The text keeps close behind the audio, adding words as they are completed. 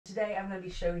Today I'm going to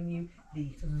be showing you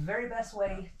the very best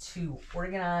way to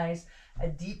organize a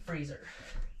deep freezer.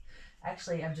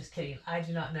 Actually, I'm just kidding. I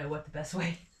do not know what the best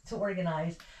way to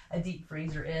organize a deep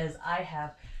freezer is. I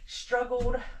have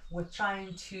struggled with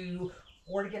trying to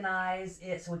organize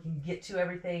it so we can get to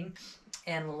everything.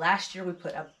 And last year we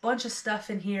put a bunch of stuff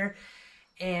in here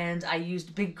and I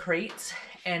used big crates,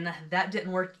 and that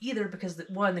didn't work either because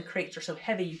one, the crates are so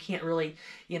heavy you can't really,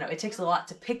 it takes a lot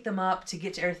to pick them up to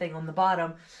get to everything on the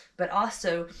bottom, but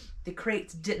also the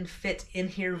crates didn't fit in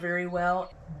here very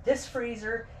well. This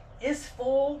freezer is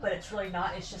full, but it's really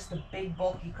not. It's just the big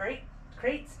bulky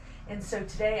crates. And so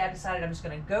today I decided I'm just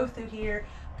going to go through here,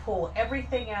 pull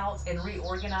everything out, and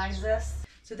reorganize this.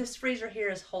 So this freezer here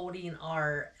is holding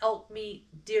our elk meat,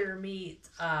 deer meat,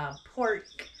 pork,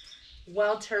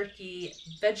 wild turkey,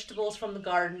 vegetables from the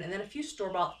garden, and then a few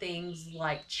store-bought things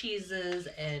like cheeses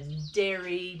and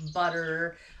dairy,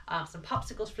 butter, some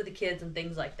popsicles for the kids and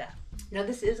things like that. Now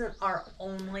this isn't our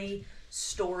only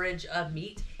storage of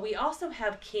meat. We also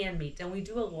have canned meat, and we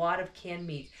do a lot of canned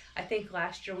meat. I think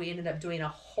last year we ended up doing a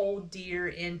whole deer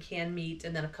in canned meat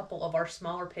and then a couple of our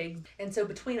smaller pigs. And so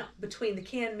between the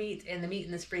canned meat and the meat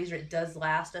in this freezer, it does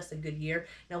last us a good year.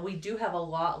 Now we do have a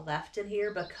lot left in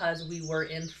here because we were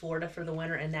in Florida for the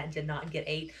winter and that did not get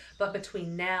ate. But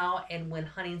between now and when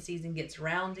hunting season gets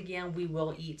round again, we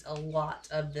will eat a lot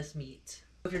of this meat.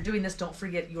 If you're doing this, don't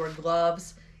forget your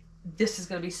gloves. This is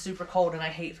going to be super cold and I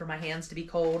hate for my hands to be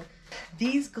cold.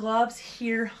 These gloves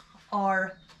here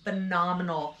are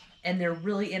phenomenal and they're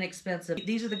really inexpensive.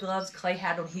 These are the gloves Clay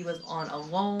had when he was on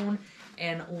alone,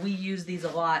 and we use these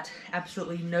a lot.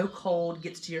 Absolutely no cold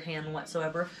gets to your hand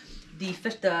whatsoever. The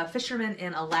fishermen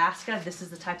in Alaska, this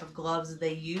is the type of gloves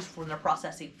they use when they're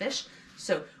processing fish.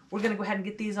 So we're going to go ahead and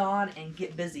get these on and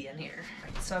get busy in here.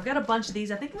 So I've got a bunch of these.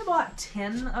 I think I bought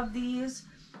 10 of these.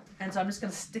 And so I'm just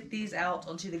going to stick these out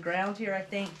onto the ground here, I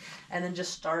think, and then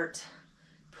just start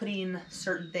putting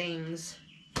certain things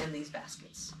in these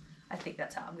baskets. I think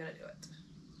that's how I'm going to do it.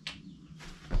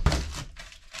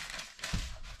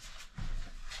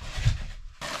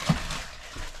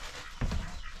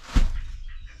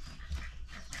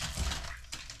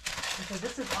 So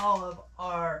this is all of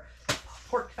our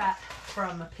pork fat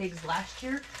from pigs last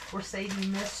year. We're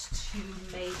saving this to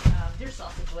make deer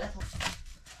sausage with.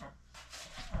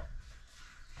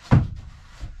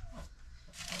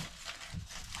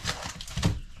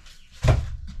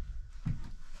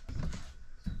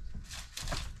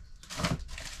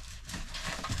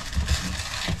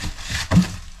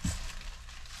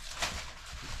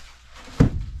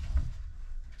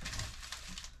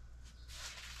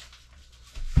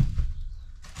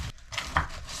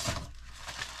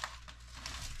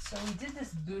 So we did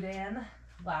this boudin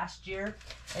last year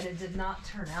and it did not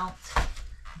turn out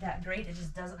that great. It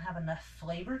just doesn't have enough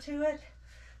flavor to it.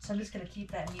 So I'm just going to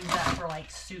keep that and use that for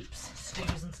like soups,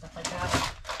 stews, and stuff like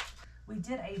that. We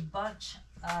did a bunch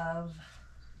of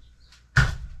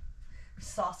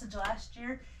sausage last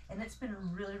year and it's been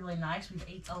really, really nice. We've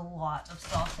ate a lot of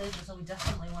sausage, so we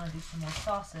definitely want to do some more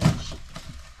sausage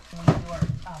when we do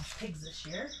our pigs this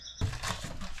year.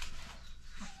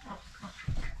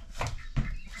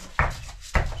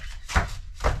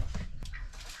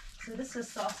 So this is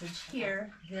sausage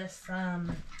here, this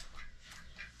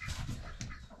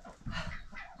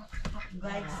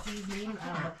leg seasoning with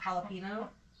jalapeno.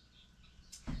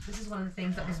 This is one of the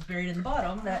things that was buried in the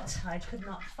bottom that I could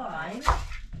not find.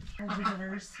 Our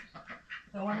visitors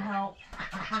that want to help.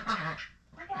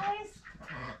 Hi guys.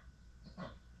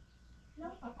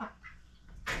 No.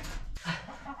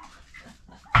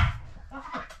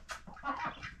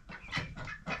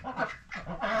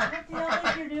 What the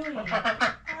hell is you doing? What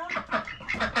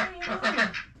are you doing?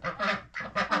 I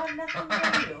have nothing for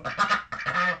you. I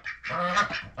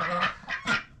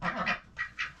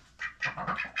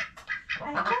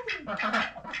have nothing.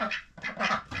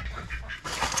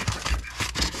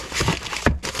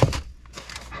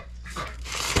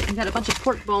 I've got a bunch of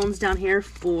pork bones down here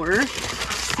for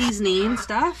seasoning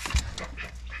stuff.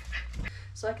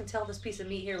 So I can tell this piece of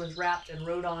meat here was wrapped and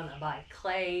wrote on by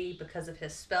Clay because of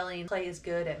his spelling. Clay is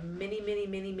good at many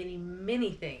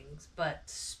things, but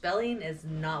spelling is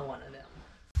not one of them.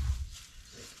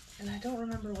 And I don't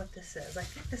remember what this is. I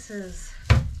think this is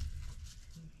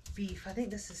beef. I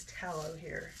think this is tallow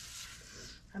here.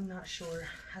 I'm not sure.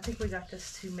 I think we got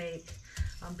this to make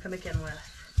pemmican with.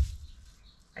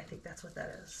 I think that's what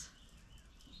that is.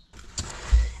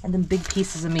 And then big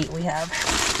pieces of meat we have.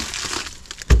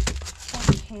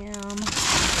 Ham.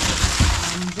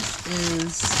 This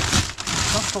is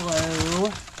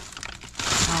buffalo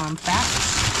fat.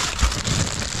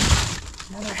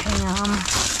 Another ham.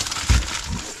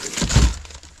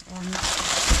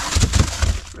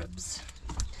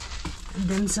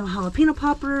 then some jalapeno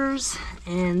poppers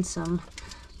and some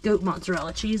goat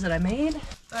mozzarella cheese that I made.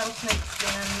 Rattlesnake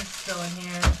skin still in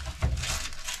here.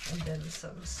 And then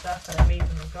some stuff that I made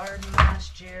from the garden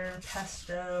last year.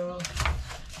 Pesto,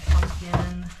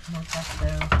 pumpkin, more pesto.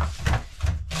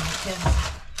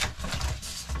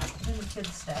 And the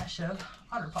kids' stash of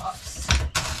Otter Pops.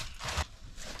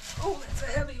 Oh, that's a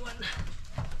heavy one.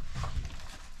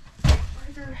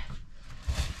 Burger.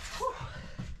 Whew.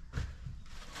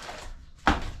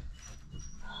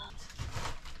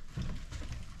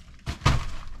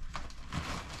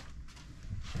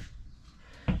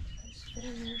 Just fit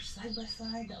in there side by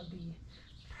side. That would be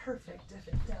perfect if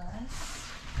it does.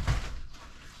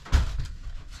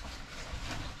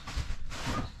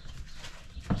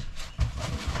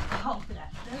 Oh,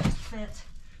 that does fit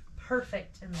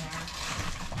perfect in there.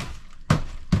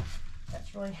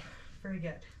 That's really very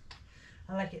good.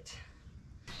 I like it.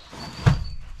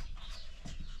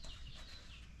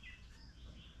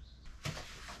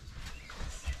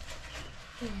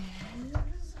 This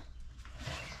is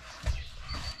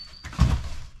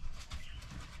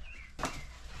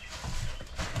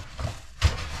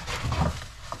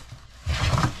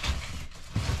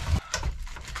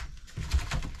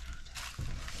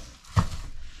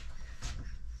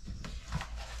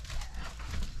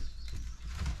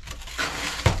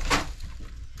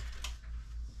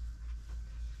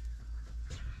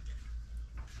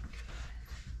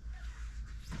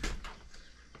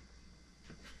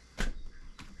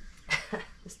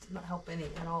This did not help any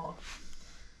at all.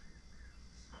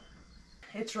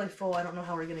 It's really full. I don't know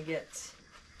how we're gonna get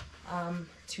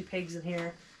 2 pigs in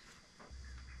here.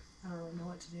 I don't really know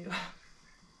what to do.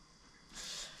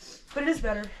 But it is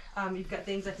better. You've got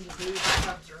things I can just move the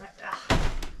tubs around.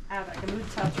 I can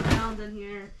move the tubs around in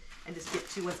here and just get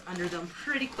to what's under them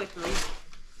pretty quickly.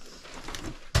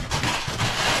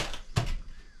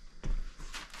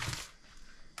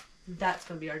 That's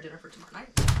gonna be our dinner for tomorrow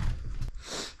night.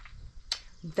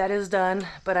 That is done,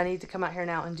 but I need to come out here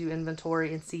now and do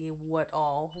inventory and see what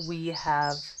all we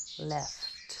have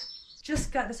left.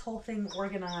 Just got this whole thing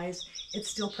organized. It's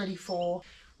still pretty full.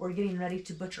 We're getting ready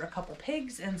to butcher a couple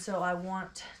pigs, and so I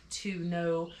want to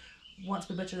know, once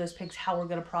we butcher those pigs, how we're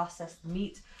going to process the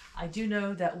meat. I do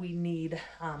know that we need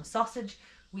sausage.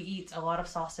 We eat a lot of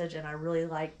sausage, and I really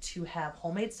like to have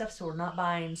homemade stuff, so we're not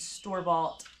buying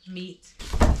store-bought meat.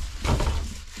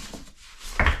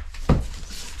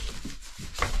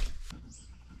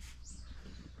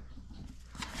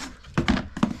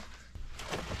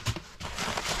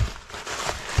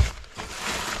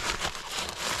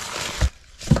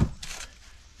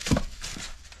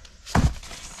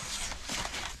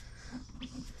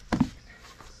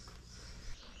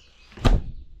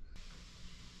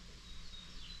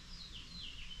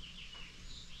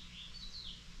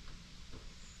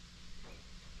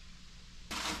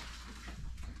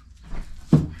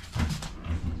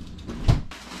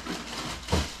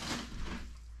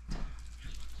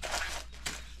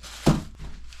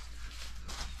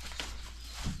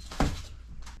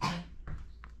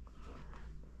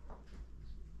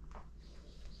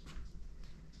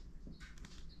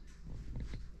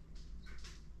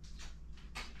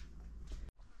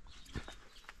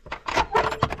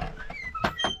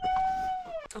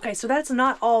 Okay, so that's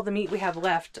not all the meat we have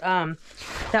left.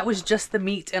 That was just the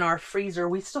meat in our freezer.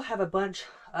 We still have a bunch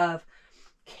of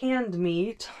canned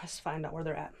meat. Let's find out where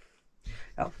they're at.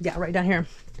 Oh, yeah, right down here.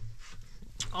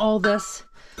 All this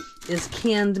is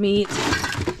canned meat,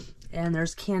 and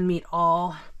there's canned meat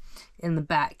all in the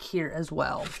back here as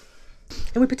well.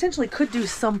 And we potentially could do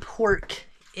some pork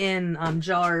in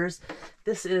jars.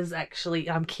 This is actually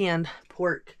canned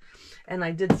pork. And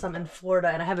I did some in Florida,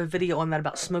 and I have a video on that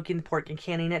about smoking the pork and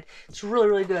canning it. It's really,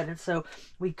 really good. And so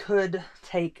we could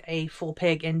take a full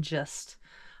pig and just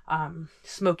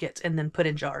smoke it and then put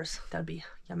in jars. That'd be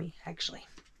yummy, actually.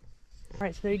 All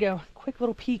right, so there you go. Quick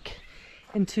little peek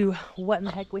into what in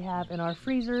the heck we have in our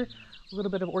freezer. A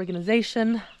little bit of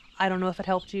organization. I don't know if it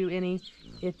helped you any.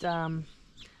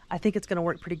 I think it's going to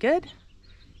work pretty good.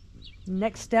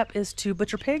 Next step is to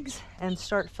butcher pigs and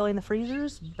start filling the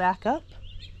freezers back up.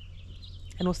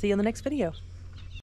 And we'll see you in the next video.